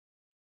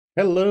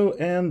Hello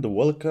and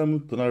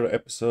welcome to another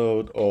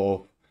episode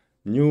of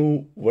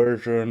new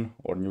version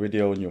or new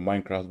video, new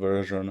Minecraft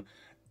version.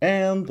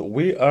 And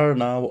we are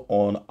now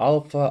on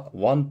Alpha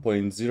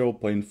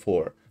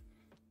 1.0.4.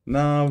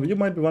 Now you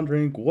might be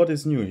wondering what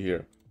is new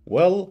here.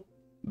 Well,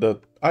 the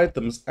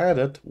items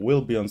added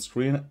will be on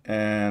screen,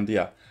 and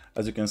yeah,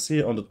 as you can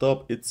see on the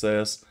top it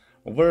says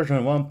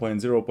version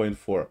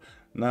 1.0.4.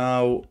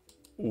 Now,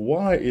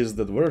 why is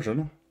that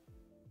version?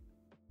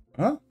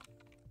 Huh?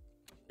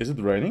 Is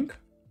it raining?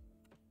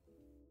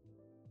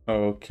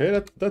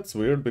 Okay, that's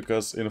weird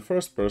because in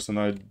first person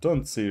I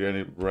don't see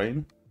any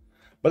rain.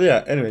 But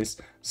yeah, anyways,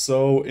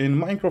 so in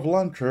Minecraft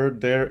Launcher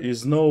there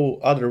is no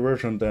other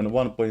version than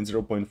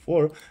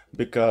 1.0.4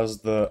 because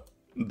the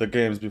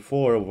games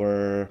before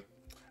were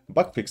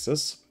bug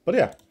fixes. But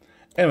yeah,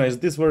 anyways,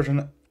 this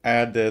version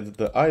added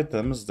the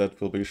items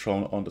that will be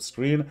shown on the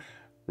screen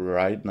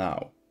right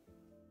now.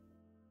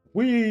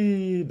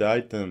 The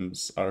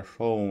items are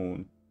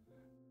shown.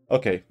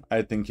 Okay,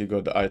 I think you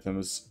got the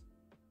items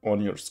on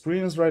your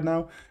screens right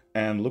now,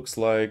 and looks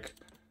like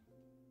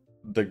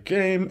the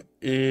game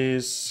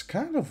is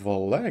kind of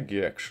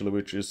laggy actually,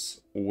 which is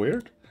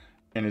weird,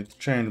 and it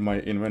changed my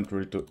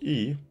inventory to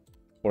E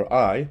or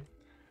I,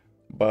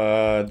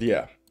 but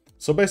yeah.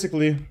 So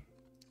basically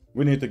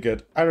we need to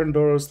get iron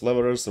doors,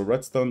 levers,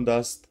 redstone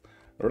dust,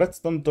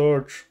 redstone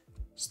torch,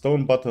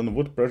 stone button,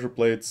 wood pressure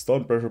plate,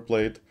 stone pressure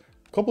plate,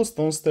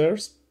 cobblestone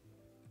stairs,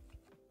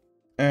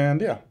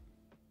 and yeah,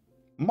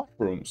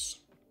 mushrooms,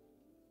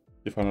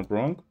 if I'm not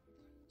wrong.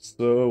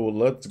 So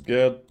let's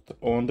get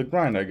on the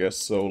grind, I guess.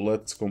 So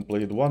let's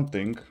complete one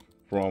thing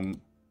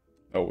from...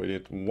 Oh, we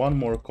need one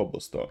more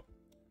cobblestone.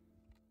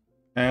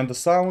 And the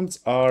sounds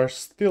are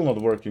still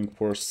not working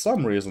for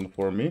some reason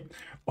for me.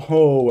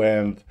 Oh,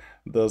 and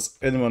does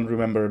anyone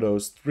remember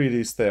those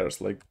 3D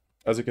stairs? Like,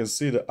 as you can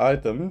see, the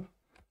item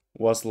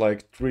was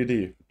like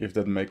 3D, if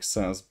that makes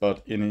sense.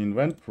 But in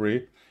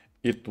inventory,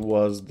 it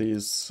was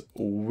this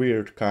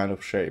weird kind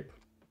of shape.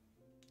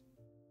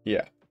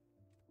 Yeah.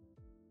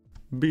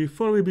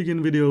 Before we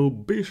begin video,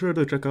 be sure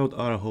to check out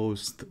our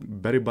host,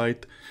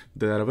 Berrybyte.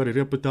 They are a very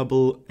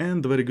reputable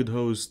and very good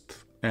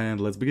host, and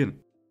let's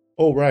begin.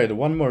 Alright,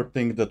 one more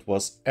thing that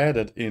was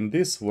added in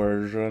this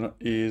version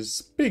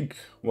is pig.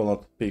 Well,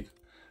 not pig,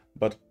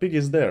 but pig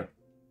is there.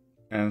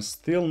 And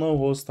still no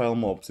hostile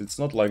mobs. It's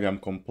not like I'm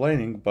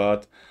complaining,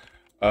 but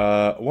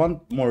one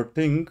more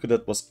thing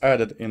that was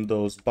added in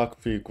those bug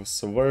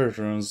fix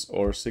versions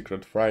or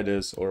Secret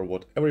Fridays or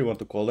whatever you want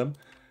to call them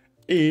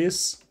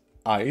is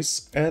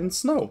ice and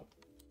snow.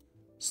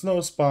 Snow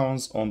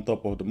spawns on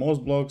top of the moss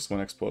blocks when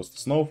exposed to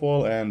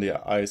snowfall, and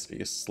the ice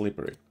is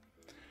slippery.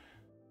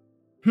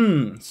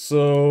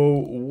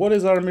 So what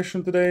is our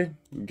mission today?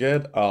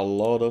 Get a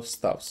lot of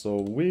stuff,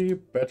 so we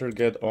better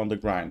get on the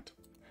grind.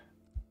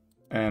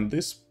 And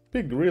this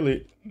pig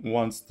really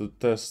wants to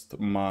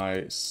test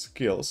my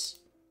skills.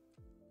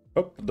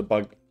 Oh, the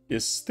bug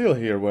is still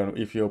here when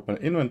if you open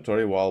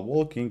inventory while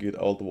walking, it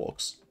out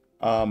walks.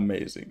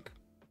 Amazing.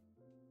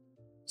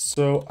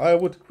 So I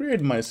would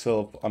create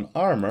myself an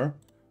armor,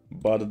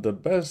 but the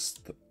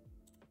best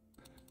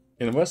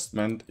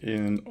investment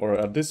in, or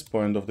at this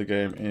point of the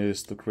game,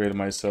 is to create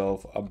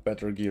myself a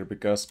better gear,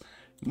 because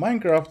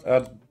Minecraft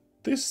at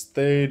this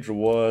stage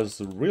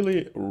was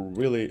really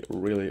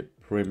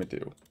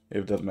primitive,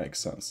 if that makes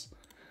sense.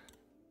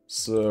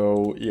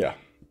 So yeah,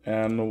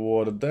 and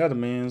what that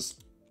means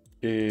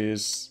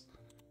is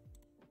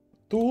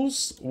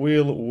tools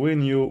will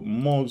win you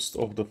most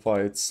of the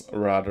fights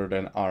rather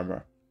than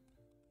armor.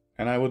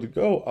 And I would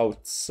go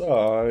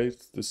outside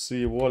to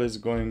see what is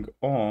going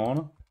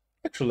on.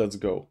 Actually, let's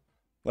go.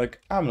 Like,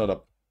 I'm not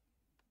a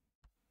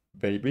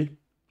baby.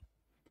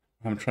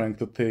 I'm trying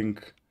to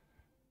think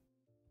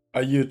a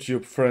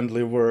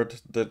YouTube-friendly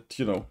word that,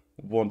 you know,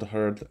 won't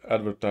hurt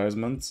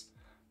advertisements.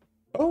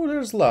 Oh,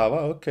 there's lava.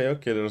 Okay,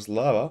 there's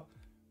lava.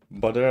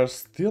 But there are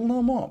still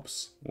no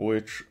mobs,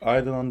 which I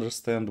don't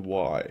understand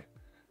why.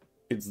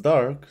 It's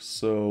dark,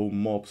 so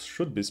mobs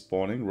should be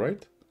spawning,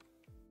 right?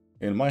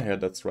 In my head,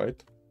 that's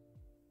right.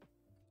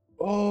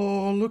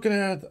 Oh, look at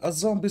that! A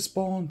zombie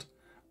spawned!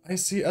 I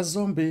see a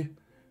zombie!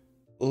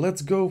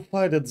 Let's go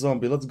fight that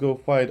zombie. Let's go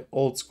fight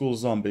old school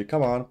zombie.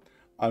 Come on.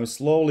 I'm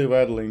slowly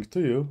waddling to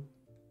you.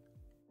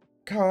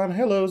 Come on.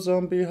 Hello,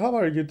 zombie. How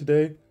are you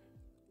today?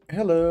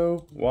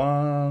 Hello.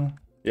 1.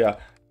 Yeah,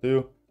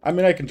 2. I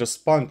mean, I can just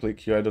spawn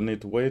click you. I don't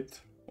need to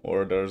wait.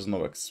 Or there's no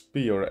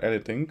XP or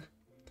anything.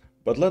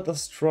 But let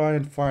us try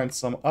and find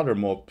some other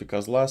mob,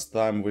 because last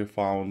time we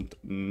found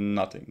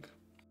nothing.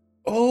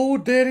 Oh,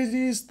 there it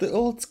is, the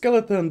old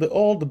skeleton, the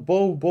old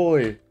bow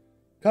boy.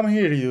 Come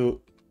here,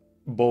 you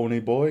bony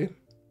boy.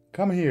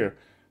 Come here.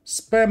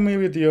 Spam me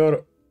with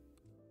your...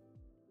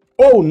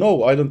 Oh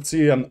no, I don't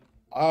see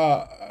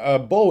a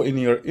bow in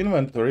your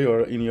inventory or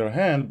in your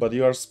hand, but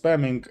you are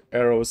spamming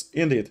arrows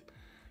indeed.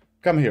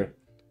 Come here.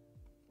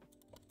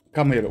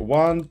 Come here.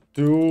 1,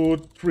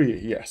 2, 3.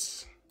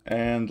 Yes.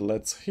 And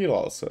let's heal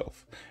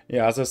ourselves.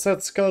 Yeah, as I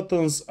said,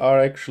 skeletons are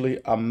actually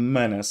a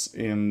menace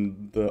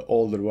in the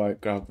older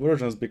Minecraft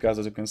versions, because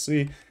as you can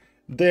see,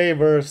 They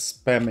were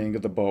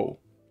spamming the bow.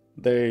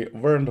 They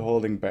weren't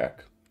holding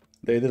back.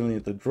 They didn't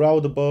need to draw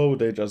the bow,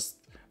 they just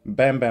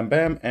bam bam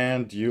bam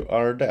and you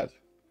are dead.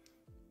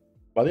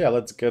 But yeah,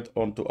 let's get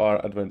on to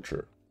our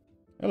adventure.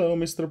 Hello,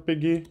 Mr.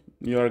 Piggy.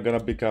 You are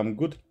gonna become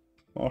good,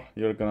 or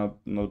you're gonna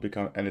not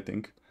become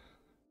anything,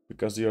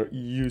 because you're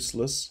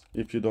useless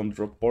if you don't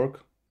drop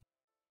pork.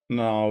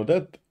 Now,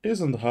 that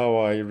isn't how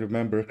I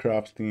remember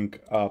crafting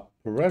a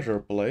pressure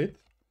plate,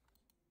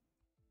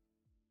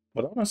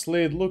 but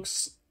honestly it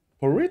looks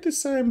pretty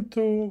same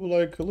to,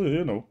 like,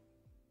 you know.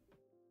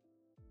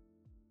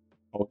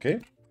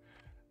 Okay,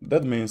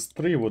 that means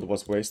 3 wood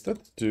was wasted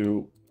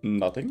to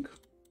nothing.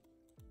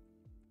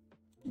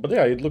 But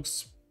yeah, it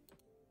looks...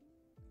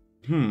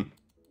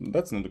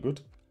 that's not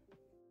good.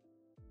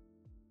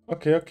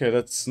 Okay,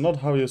 that's not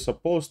how you're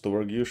supposed to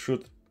work. You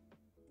should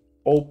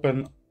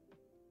open...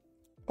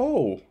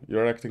 Oh,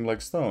 you're acting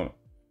like stone.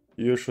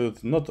 You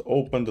should not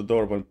open the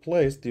door when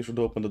placed, you should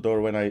open the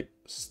door when I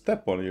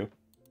step on you.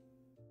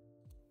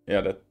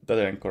 Yeah, that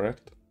ain't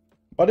correct.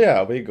 But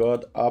yeah, we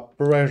got a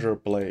pressure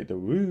plate.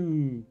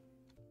 Woo!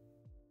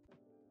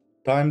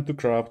 Time to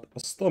craft a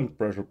stone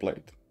pressure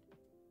plate.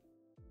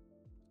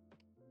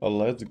 Well,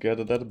 let's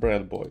get that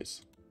bread,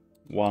 boys.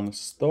 1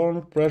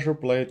 stone pressure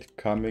plate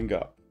coming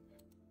up.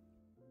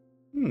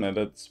 And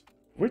that's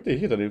pretty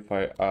hidden if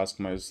I ask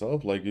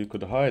myself, like you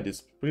could hide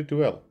this pretty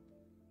well.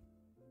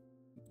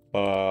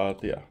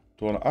 But yeah,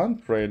 to an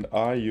untrained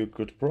eye you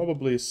could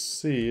probably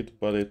see it,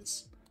 but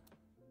it's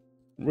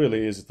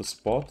really easy to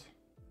spot.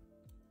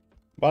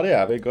 But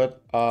yeah, we got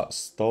a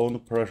stone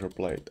pressure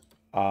plate.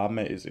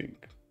 Amazing.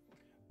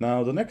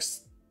 Now the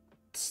next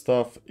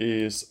stuff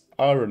is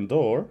iron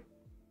door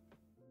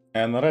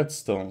and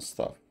redstone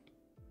stuff.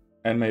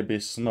 And maybe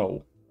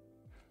snow.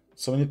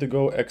 So we need to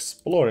go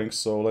exploring,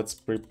 so let's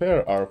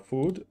prepare our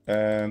food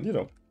and, you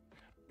know,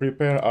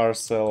 prepare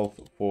ourselves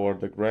for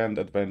the grand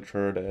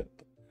adventure that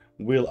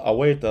will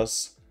await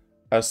us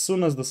as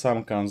soon as the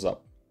sun comes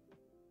up.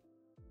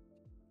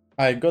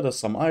 I got us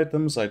some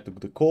items, I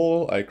took the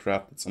coal, I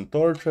crafted some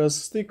torches,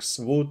 sticks,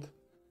 wood,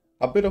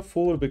 a bit of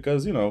food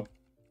because, you know,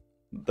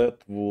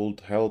 that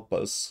would help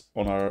us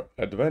on our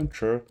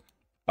adventure.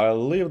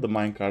 I'll leave the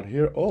minecart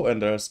here. Oh,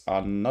 and there's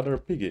another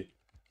piggy.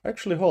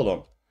 Actually, hold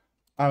on.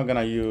 I'm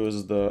gonna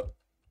use the...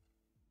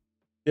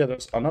 Yeah,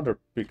 there's another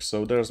pig,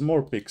 so there's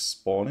more pigs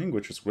spawning,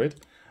 which is great.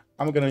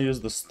 I'm gonna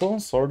use the stone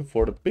sword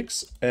for the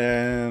pigs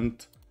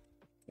and...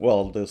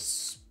 well,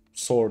 this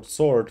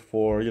sword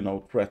for, you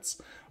know,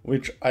 threats,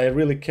 which I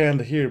really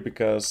can't hear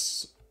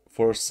because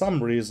for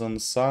some reason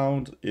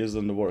sound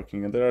isn't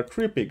working. And there are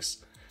 3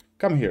 pigs.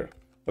 Come here.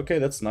 Okay,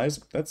 that's nice,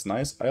 that's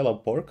nice. I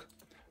love pork.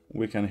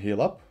 We can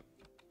heal up.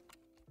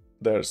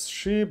 There's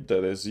sheep,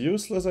 that is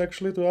useless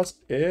actually to us.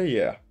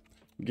 Yeah.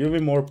 Give me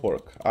more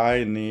pork.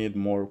 I need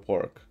more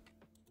pork.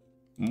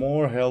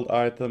 More health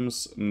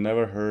items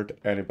never hurt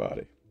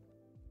anybody.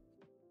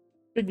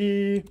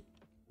 Piggy!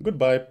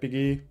 Goodbye,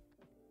 piggy.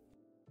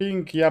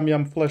 Pink yum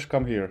yum flesh,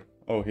 come here.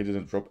 Oh, he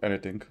didn't drop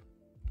anything.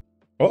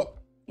 Oh,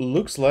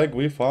 looks like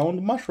we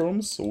found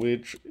mushrooms,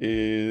 which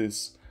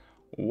is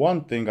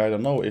one thing I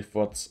don't know if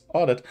what's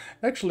added.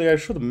 Actually, I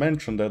should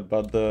mention that,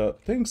 but the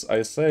things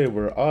I say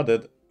were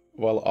added,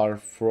 well, are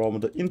from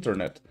the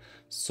internet.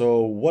 So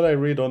what I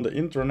read on the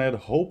internet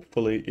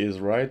hopefully is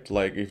right.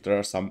 Like if there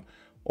are some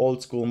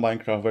old school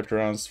Minecraft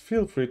veterans,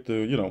 feel free to,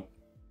 you know,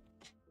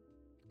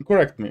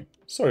 correct me.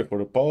 Sorry for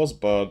the pause,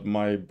 but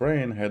my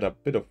brain had a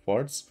bit of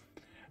farts.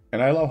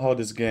 And I love how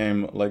this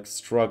game like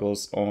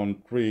struggles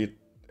on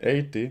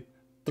 380,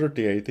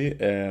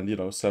 3080 and, you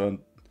know, 7...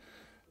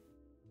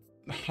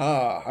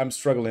 I'm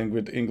struggling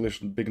with English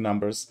big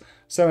numbers.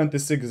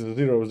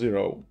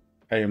 7600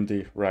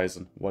 AMD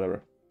Ryzen,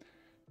 whatever.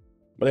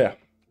 But yeah,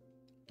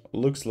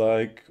 looks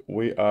like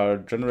we are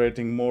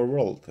generating more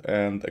world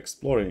and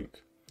exploring.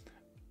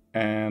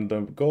 And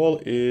the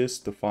goal is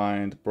to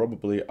find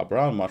probably a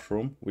brown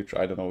mushroom, which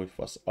I don't know if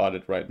was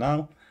added right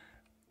now,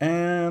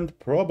 and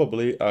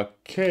probably a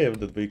cave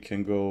that we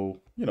can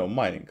go, you know,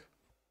 mining.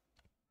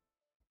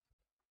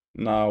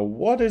 Now,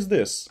 what is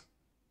this?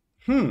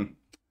 Did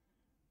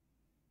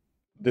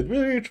we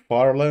reach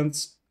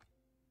Farlands?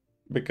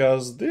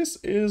 Because this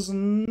is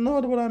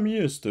not what I'm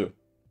used to.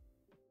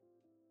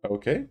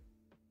 Okay.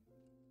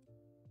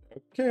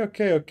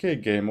 Okay,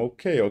 game,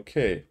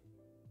 okay.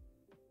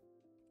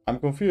 I'm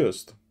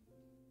confused.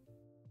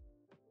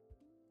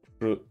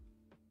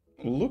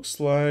 Looks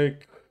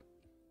like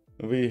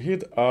we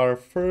hit our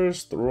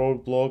first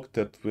roadblock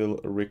that will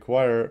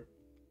require,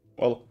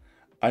 well,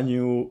 a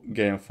new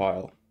game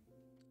file.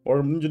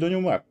 Or the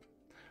new map,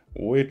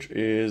 which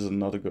is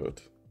not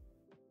good.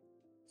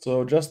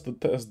 So just to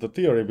test the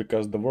theory,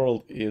 because the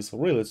world is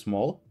really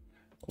small,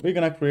 we're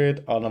gonna create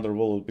another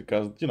world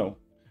because, you know,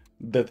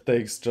 that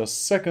takes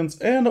just seconds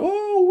and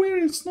oh, we're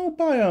in snow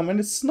biome and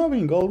it's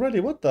snowing already,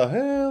 what the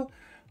hell?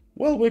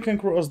 Well, we can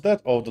cross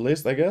that off the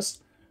list, I guess.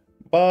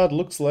 But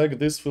looks like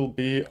this will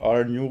be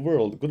our new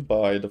world.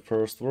 Goodbye, the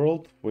first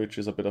world, which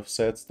is a bit of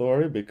sad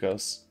story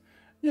because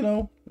you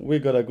know, we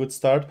got a good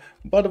start,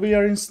 but we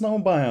are in snow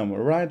biome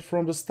right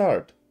from the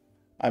start.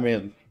 I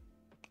mean,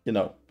 you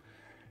know,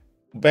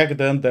 back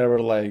then there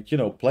were like, you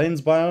know,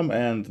 plains biome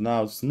and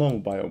now snow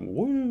biome,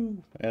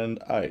 woo,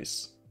 and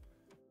ice.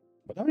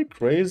 But am I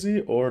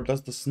crazy, or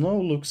does the snow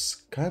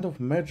looks kind of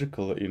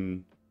magical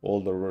in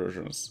older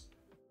versions?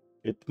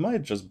 It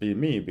might just be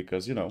me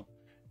because, you know,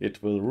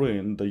 it will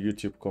ruin the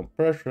YouTube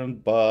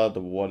compression, but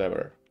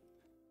whatever.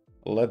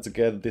 Let's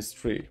get this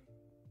tree.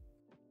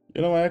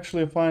 You know, I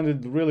actually find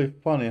it really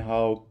funny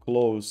how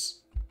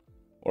close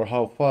or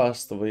how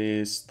fast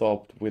we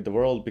stopped with the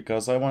world,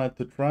 because I wanted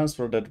to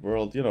transfer that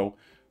world, you know,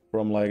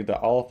 from like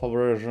the alpha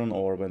version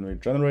or when we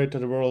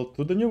generated the world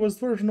to the newest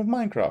version of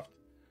Minecraft.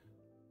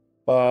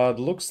 But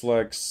looks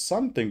like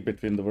something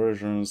between the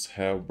versions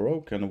have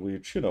broken,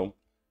 which, you know,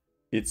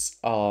 it's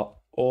a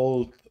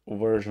old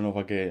version of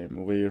a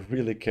game. We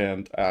really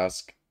can't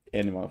ask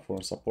anyone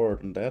for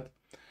support on that.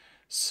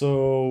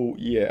 So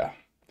yeah,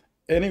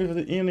 and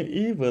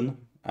even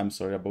I'm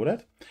sorry about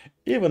that.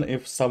 Even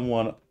if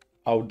someone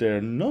out there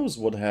knows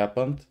what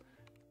happened,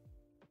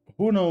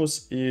 who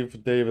knows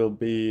if they will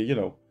be, you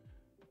know,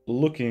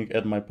 looking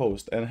at my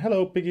post. And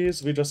hello,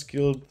 piggies, we just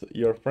killed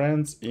your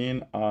friends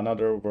in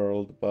another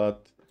world,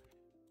 but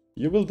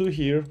you will do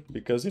here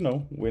because, you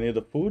know, we need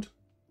the food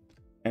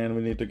and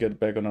we need to get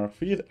back on our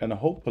feet. And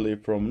hopefully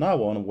from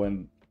now on,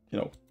 when, you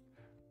know,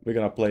 we're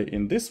gonna play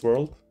in this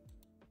world,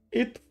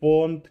 it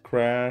won't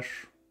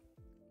crash.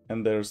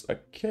 And there's a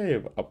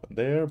cave up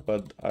there,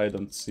 but I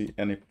don't see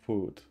any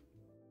food.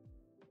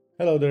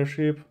 Hello there,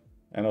 sheep.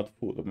 And not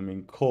food, I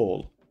mean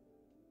coal.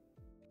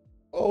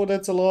 Oh,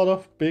 that's a lot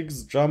of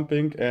pigs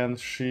jumping and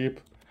sheep.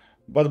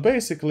 But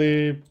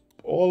basically,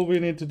 all we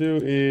need to do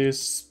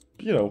is,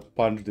 you know,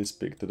 punch this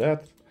pig to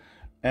death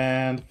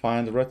and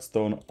find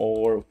redstone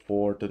ore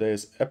for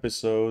today's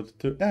episode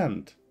to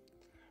end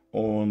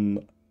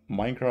on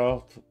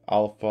Minecraft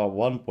Alpha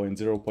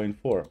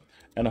 1.0.4.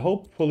 And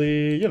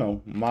hopefully, you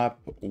know, map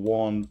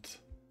won't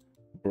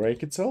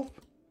break itself.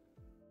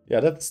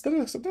 Yeah, that's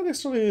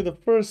actually the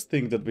first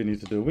thing that we need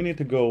to do. We need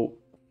to go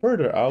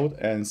further out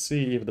and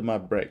see if the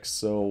map breaks.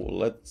 So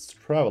let's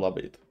travel a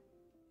bit.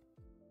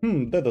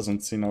 That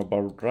doesn't seem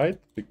about right,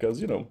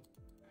 because, you know,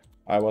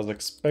 I was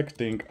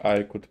expecting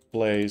I could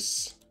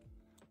place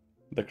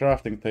the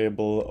crafting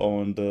table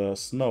on the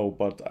snow,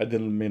 but I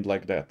didn't mean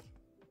like that.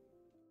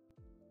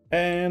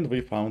 And we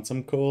found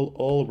some coal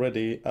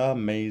already,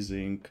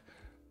 amazing.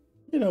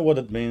 You know what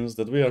it means,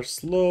 that we are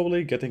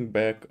slowly getting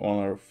back on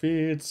our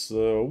feet,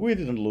 so we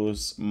didn't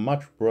lose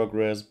much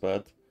progress,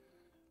 but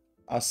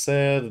a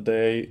sad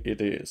day it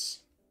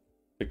is,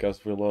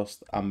 because we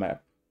lost a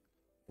map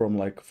from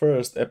like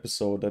first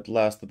episode that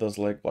lasted us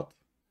like what,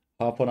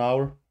 half an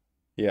hour?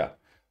 Yeah,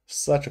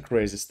 such a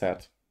crazy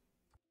stat.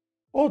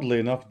 Oddly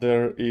enough,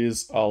 there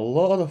is a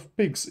lot of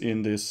pigs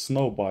in this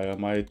snow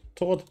biome. I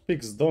thought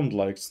pigs don't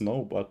like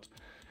snow, but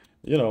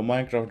you know,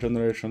 Minecraft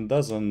generation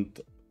doesn't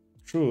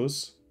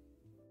choose.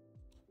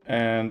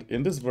 And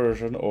in this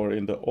version, or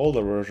in the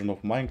older version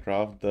of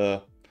Minecraft,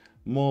 the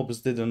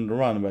mobs didn't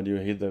run when you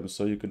hit them,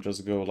 so you could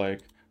just go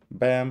like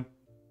bam.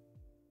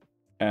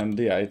 And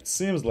yeah, it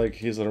seems like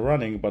he's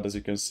running, but as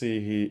you can see,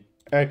 he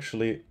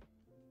actually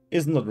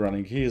is not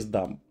running, he is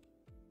dumb.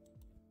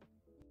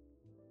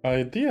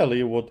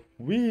 Ideally, what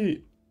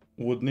we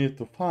would need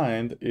to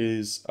find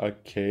is a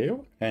cave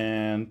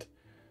and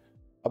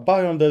a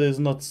biome that is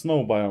not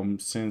snow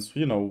biome, since,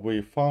 you know,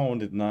 we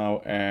found it now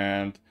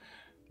and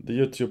the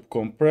YouTube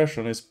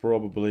compression is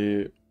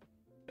probably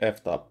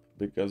effed up,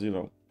 because, you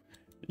know,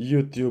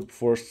 YouTube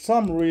for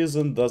some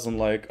reason doesn't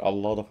like a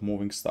lot of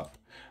moving stuff.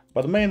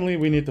 But mainly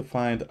we need to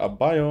find a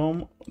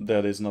biome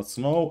that is not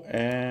snow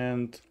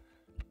and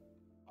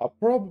a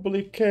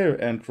probably cave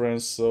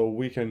entrance so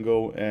we can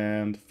go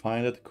and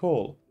find that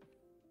coal.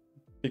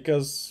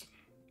 Because,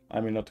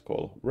 I mean not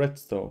coal,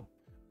 redstone.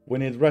 We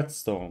need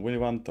redstone, we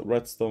want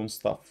redstone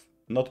stuff.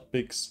 Not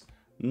pigs,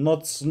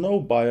 not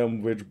snow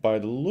biome, which by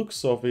the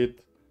looks of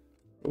it...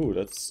 Ooh,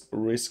 that's a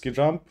risky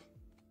jump.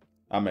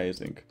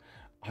 Amazing.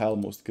 I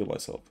almost killed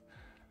myself.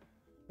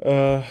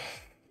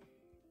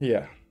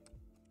 Yeah.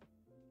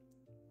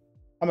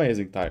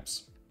 Amazing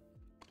times.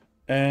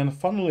 And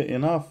funnily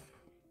enough,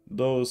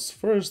 those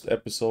first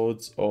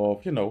episodes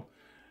of, you know,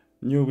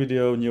 new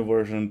video, new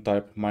version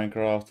type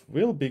Minecraft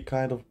will be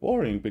kind of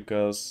boring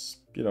because,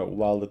 you know,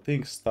 while the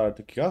things start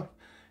to kick off,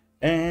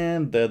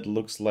 and that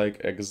looks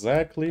like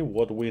exactly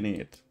what we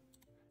need.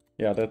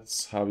 Yeah,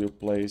 that's how you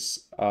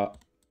place a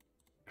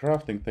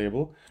crafting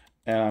table.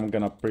 And I'm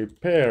gonna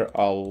prepare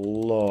a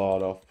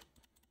lot of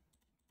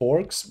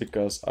forks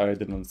because I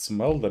didn't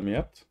smell them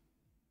yet,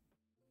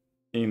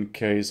 in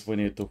case we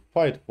need to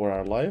fight for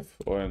our life.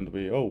 And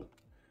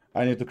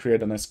I need to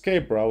create an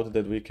escape route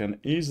that we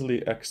can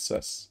easily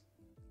access,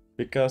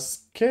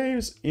 because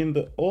caves in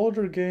the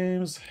older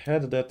games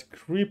had that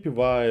creepy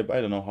vibe.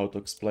 I don't know how to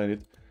explain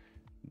it.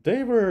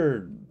 They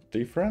were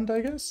different,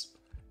 I guess.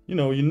 You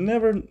know, you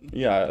never...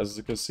 Yeah, as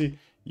you can see,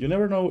 you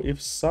never know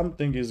if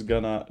something is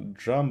gonna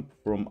jump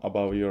from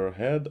above your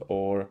head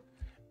or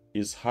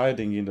is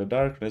hiding in the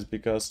darkness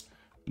because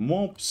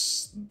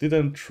mobs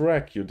didn't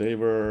track you, they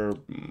were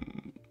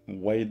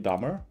way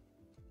dumber.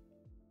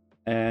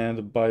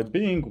 And by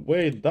being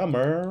way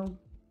dumber,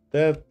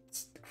 that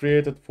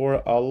created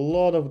for a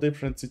lot of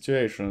different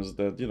situations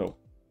that, you know,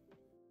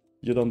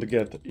 you don't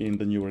get in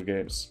the newer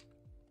games.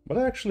 But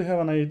I actually have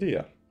an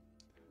idea.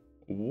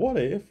 What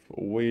if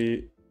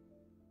we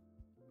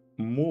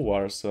move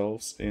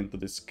ourselves into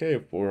this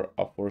cave for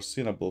a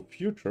foreseeable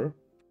future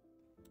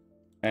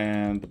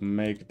and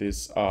make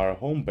this our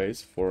home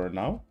base for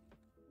now?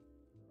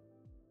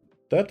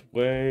 That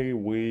way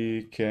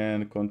we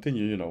can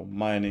continue, you know,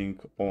 mining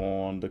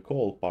on the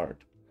coal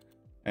part.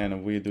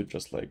 And we do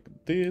just like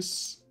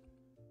this.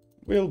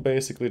 We'll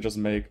basically just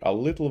make a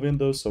little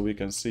window so we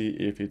can see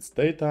if it's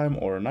daytime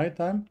or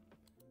nighttime.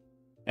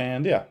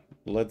 And yeah,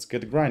 let's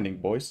get grinding,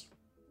 boys.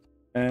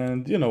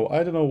 And you know,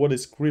 I don't know what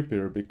is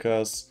creepier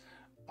because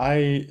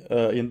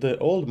in the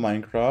old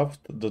Minecraft,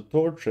 the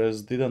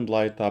torches didn't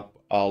light up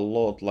a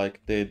lot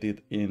like they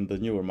did in the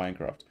newer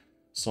Minecraft.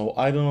 So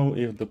I don't know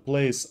if the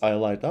place I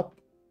light up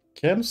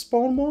can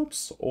spawn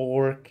mobs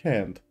or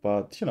can't,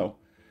 but you know,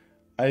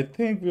 I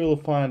think we'll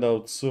find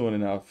out soon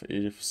enough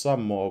if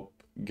some mob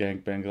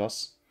gangbangs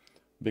us,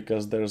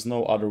 because there's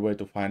no other way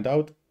to find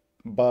out.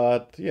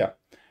 But yeah,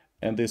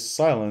 and this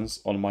silence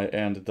on my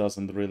end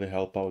doesn't really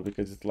help out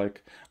because it's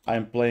like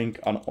I'm playing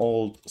an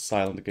old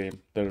silent game.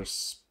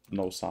 There's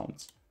no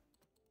sounds.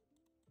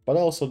 But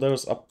also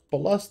there's a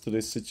plus to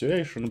this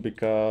situation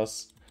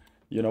because,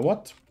 you know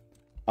what?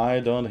 I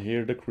don't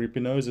hear the creepy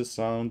noises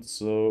sound,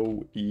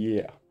 so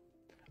yeah.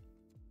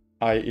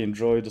 I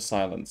enjoy the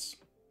silence.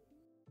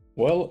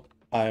 Well,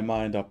 I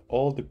mined up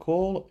all the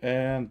coal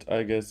and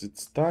I guess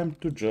it's time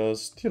to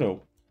just, you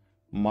know,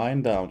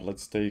 mine down.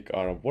 Let's take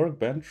our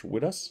workbench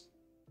with us.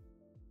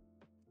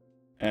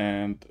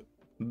 And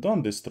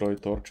don't destroy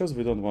torches,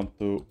 we don't want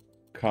to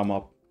come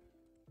up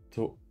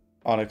to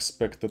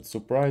unexpected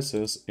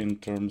surprises in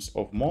terms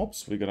of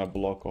mobs. We're gonna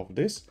block off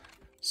this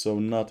so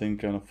nothing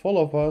can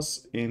follow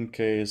us in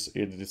case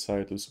it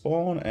decides to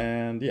spawn.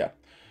 And yeah,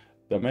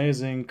 the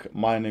amazing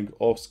mining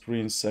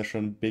off-screen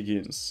session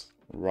begins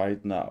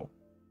right now.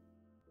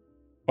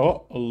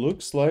 Oh,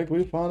 looks like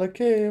we found a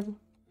cave.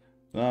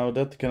 Now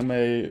that can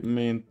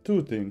mean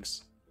two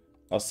things: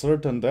 a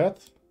certain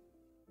death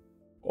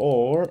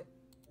or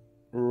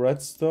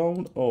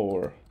redstone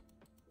ore.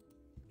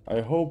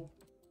 I hope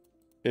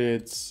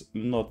it's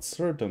not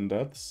certain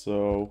death,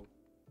 so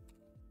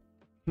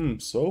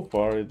so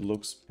far it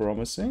looks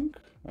promising,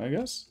 I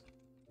guess.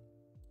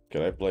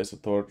 Can I place a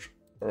torch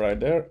right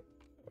there?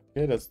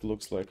 Okay, that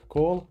looks like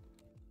coal.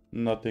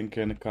 Nothing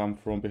can come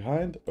from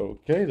behind.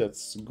 Okay,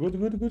 that's good,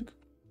 good, good.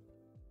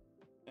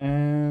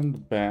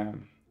 And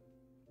bam.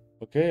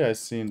 Okay, I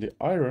seen the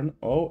iron.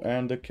 Oh,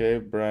 and the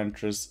cave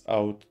branches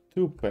out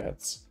two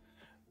paths.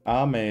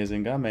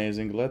 Amazing,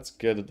 amazing. Let's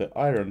get the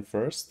iron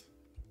first.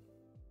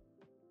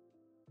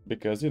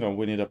 Because, you know,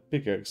 we need a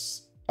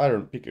pickaxe,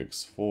 iron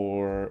pickaxe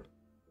for,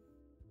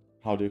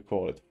 how do you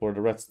call it, for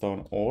the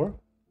redstone ore.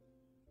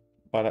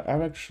 But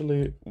I'm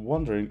actually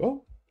wondering,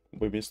 oh,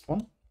 we missed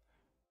one.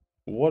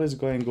 What is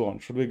going on?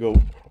 Should we go?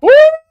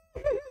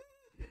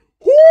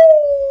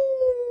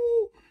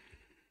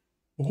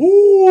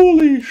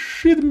 Holy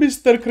shit,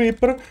 Mr.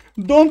 Creeper!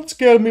 Don't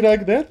scare me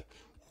like that!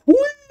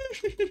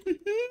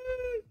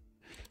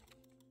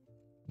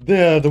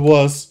 That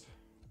was...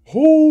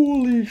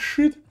 Holy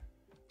shit!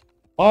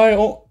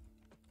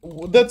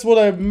 That's what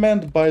I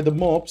meant by the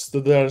mobs,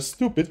 that they are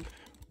stupid.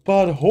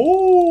 But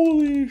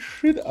holy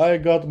shit, I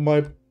got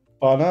my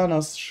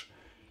bananas.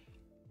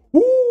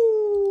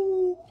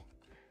 Woo!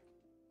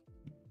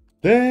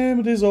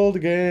 Damn this old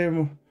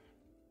game.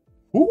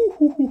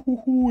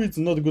 It's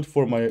not good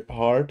for my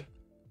heart.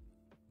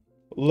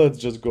 Let's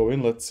just go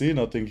in, let's see,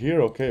 nothing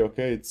here. Okay,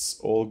 okay, it's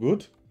all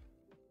good.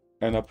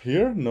 And up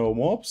here, no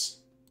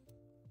mobs.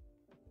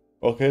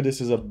 Okay, this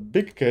is a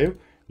big cave.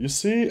 You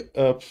see,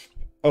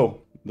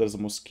 oh, there's a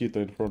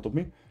mosquito in front of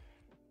me.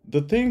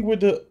 The thing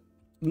with the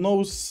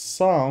no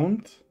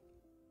sound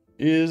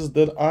is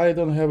that I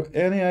don't have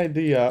any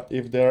idea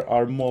if there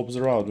are mobs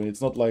around me.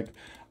 It's not like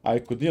I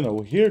could, you know,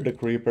 hear the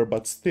creeper,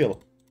 but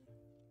still.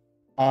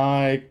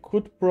 I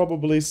could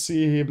probably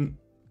see him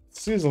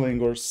sizzling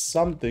or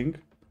something.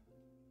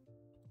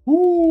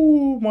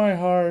 Ooh, my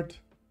heart.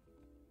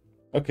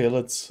 Okay,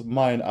 let's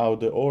mine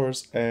out the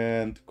ores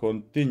and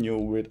continue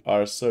with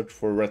our search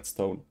for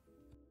redstone.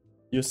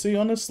 You see,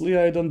 honestly,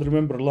 I don't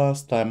remember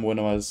last time when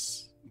I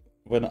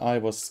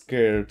was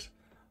scared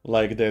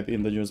like that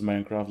in the news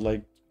Minecraft.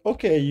 Like,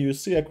 okay, you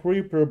see a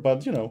creeper,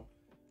 but you know,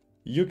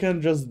 you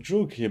can just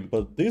juke him.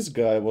 But this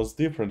guy was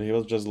different. He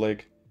was just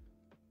like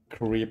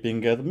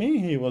creeping at me.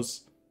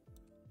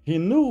 He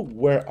knew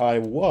where I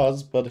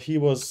was, but he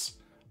was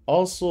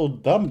also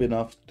dumb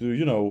enough to,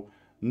 you know,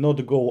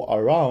 not go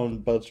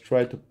around, but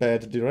try to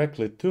pad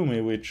directly to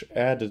me, which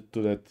added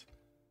to that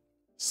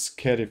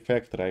scary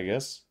factor, I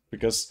guess.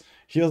 Because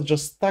he was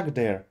just stuck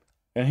there,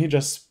 and he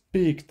just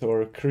peeked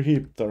or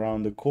creeped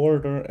around the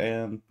corner,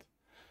 and...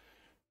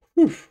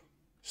 Whew.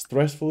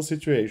 stressful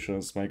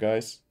situations, my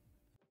guys.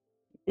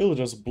 We'll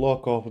just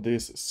block off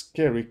this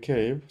scary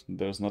cave.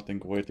 There's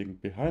nothing waiting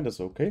behind us,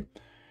 okay?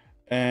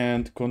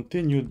 And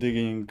continue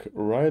digging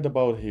right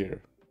about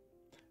here.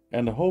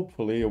 And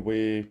hopefully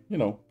we,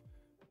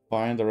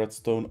 find a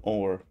redstone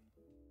ore.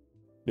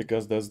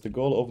 Because that's the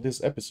goal of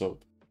this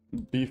episode.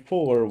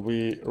 Before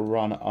we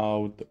run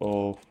out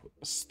of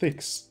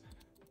sticks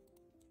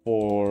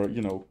for,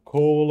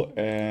 coal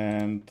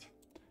and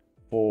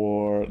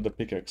for the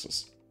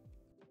pickaxes.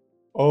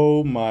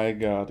 Oh my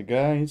god,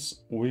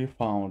 guys, we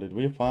found it.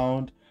 We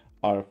found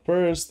our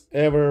first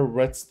ever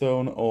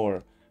redstone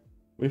ore.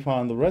 We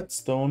found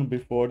redstone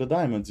before the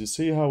diamonds. You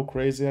see how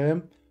crazy I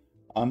am?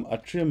 I'm a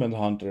achievement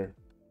hunter.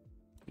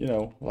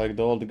 Like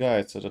the old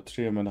guys at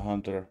achievement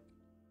hunter.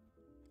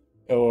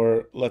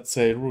 Or let's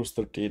say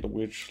Rooster Teeth,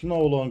 which no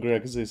longer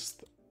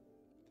exists.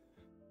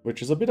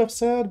 Which is a bit of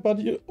sad, but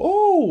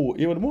oh,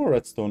 even more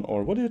redstone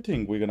ore. What do you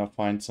think? We're gonna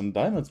find some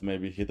diamonds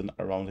maybe hidden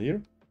around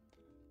here?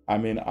 I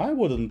mean, I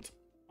wouldn't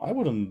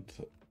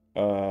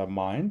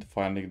mind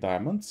finding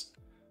diamonds.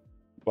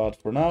 But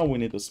for now, we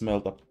need to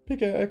smelt a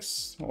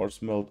pickaxe or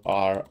smelt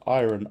our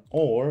iron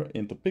ore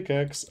into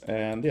pickaxe.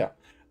 And yeah,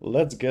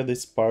 let's get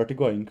this party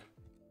going.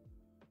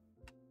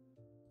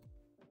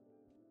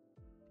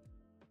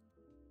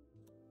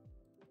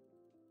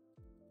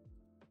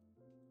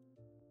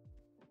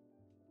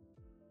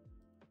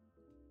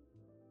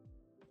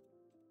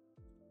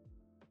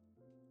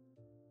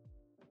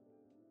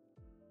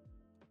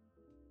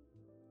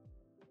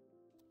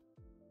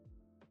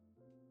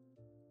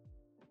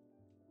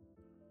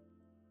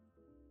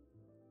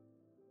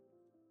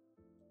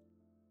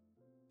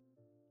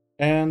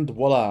 And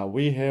voila,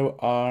 we have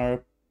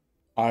our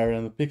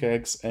iron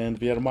pickaxe and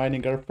we are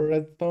mining our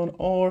redstone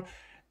ore.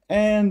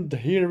 And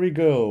here we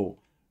go.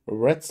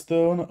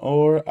 Redstone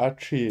ore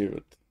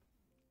achieved.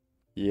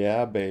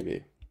 Yeah,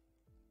 baby.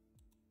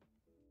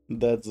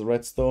 That's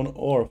redstone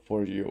ore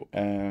for you.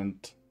 And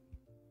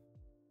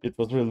it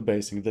was really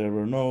basic. There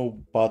were no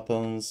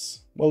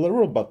buttons. Well, there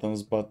were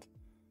buttons, but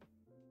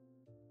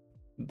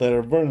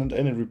there weren't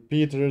any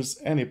repeaters,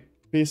 any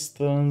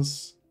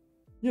pistons.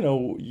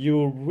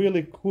 You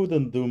really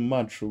couldn't do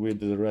much with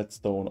the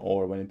redstone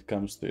ore when it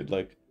comes to it.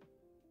 Like,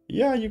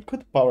 yeah, you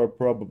could power it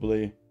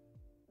probably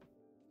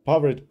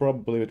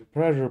with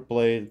pressure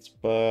plates,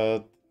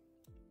 but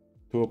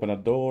to open a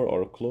door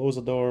or close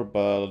a door,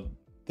 but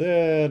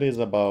that is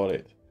about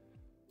it.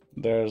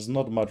 There's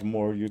not much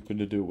more you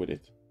could do with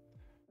it.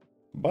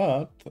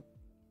 But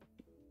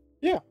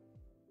yeah,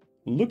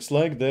 looks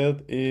like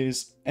that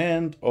is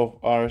end of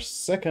our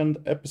second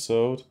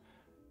episode.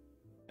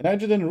 And I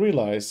didn't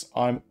realize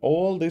I'm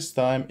all this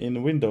time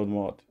in windowed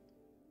mode.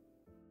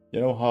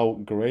 You know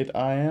how great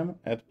I am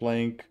at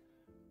playing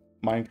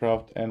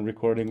Minecraft and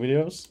recording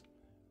videos?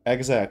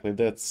 Exactly,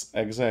 that's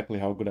exactly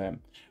how good I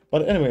am.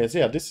 But anyways,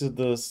 yeah, this is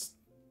the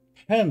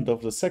end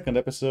of the second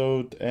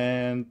episode,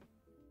 and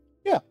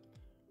yeah,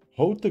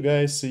 hope to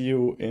guys see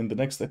you in the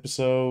next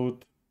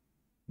episode.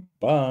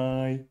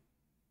 Bye!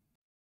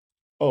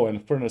 Oh,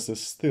 and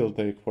furnaces still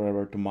take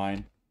forever to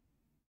mine.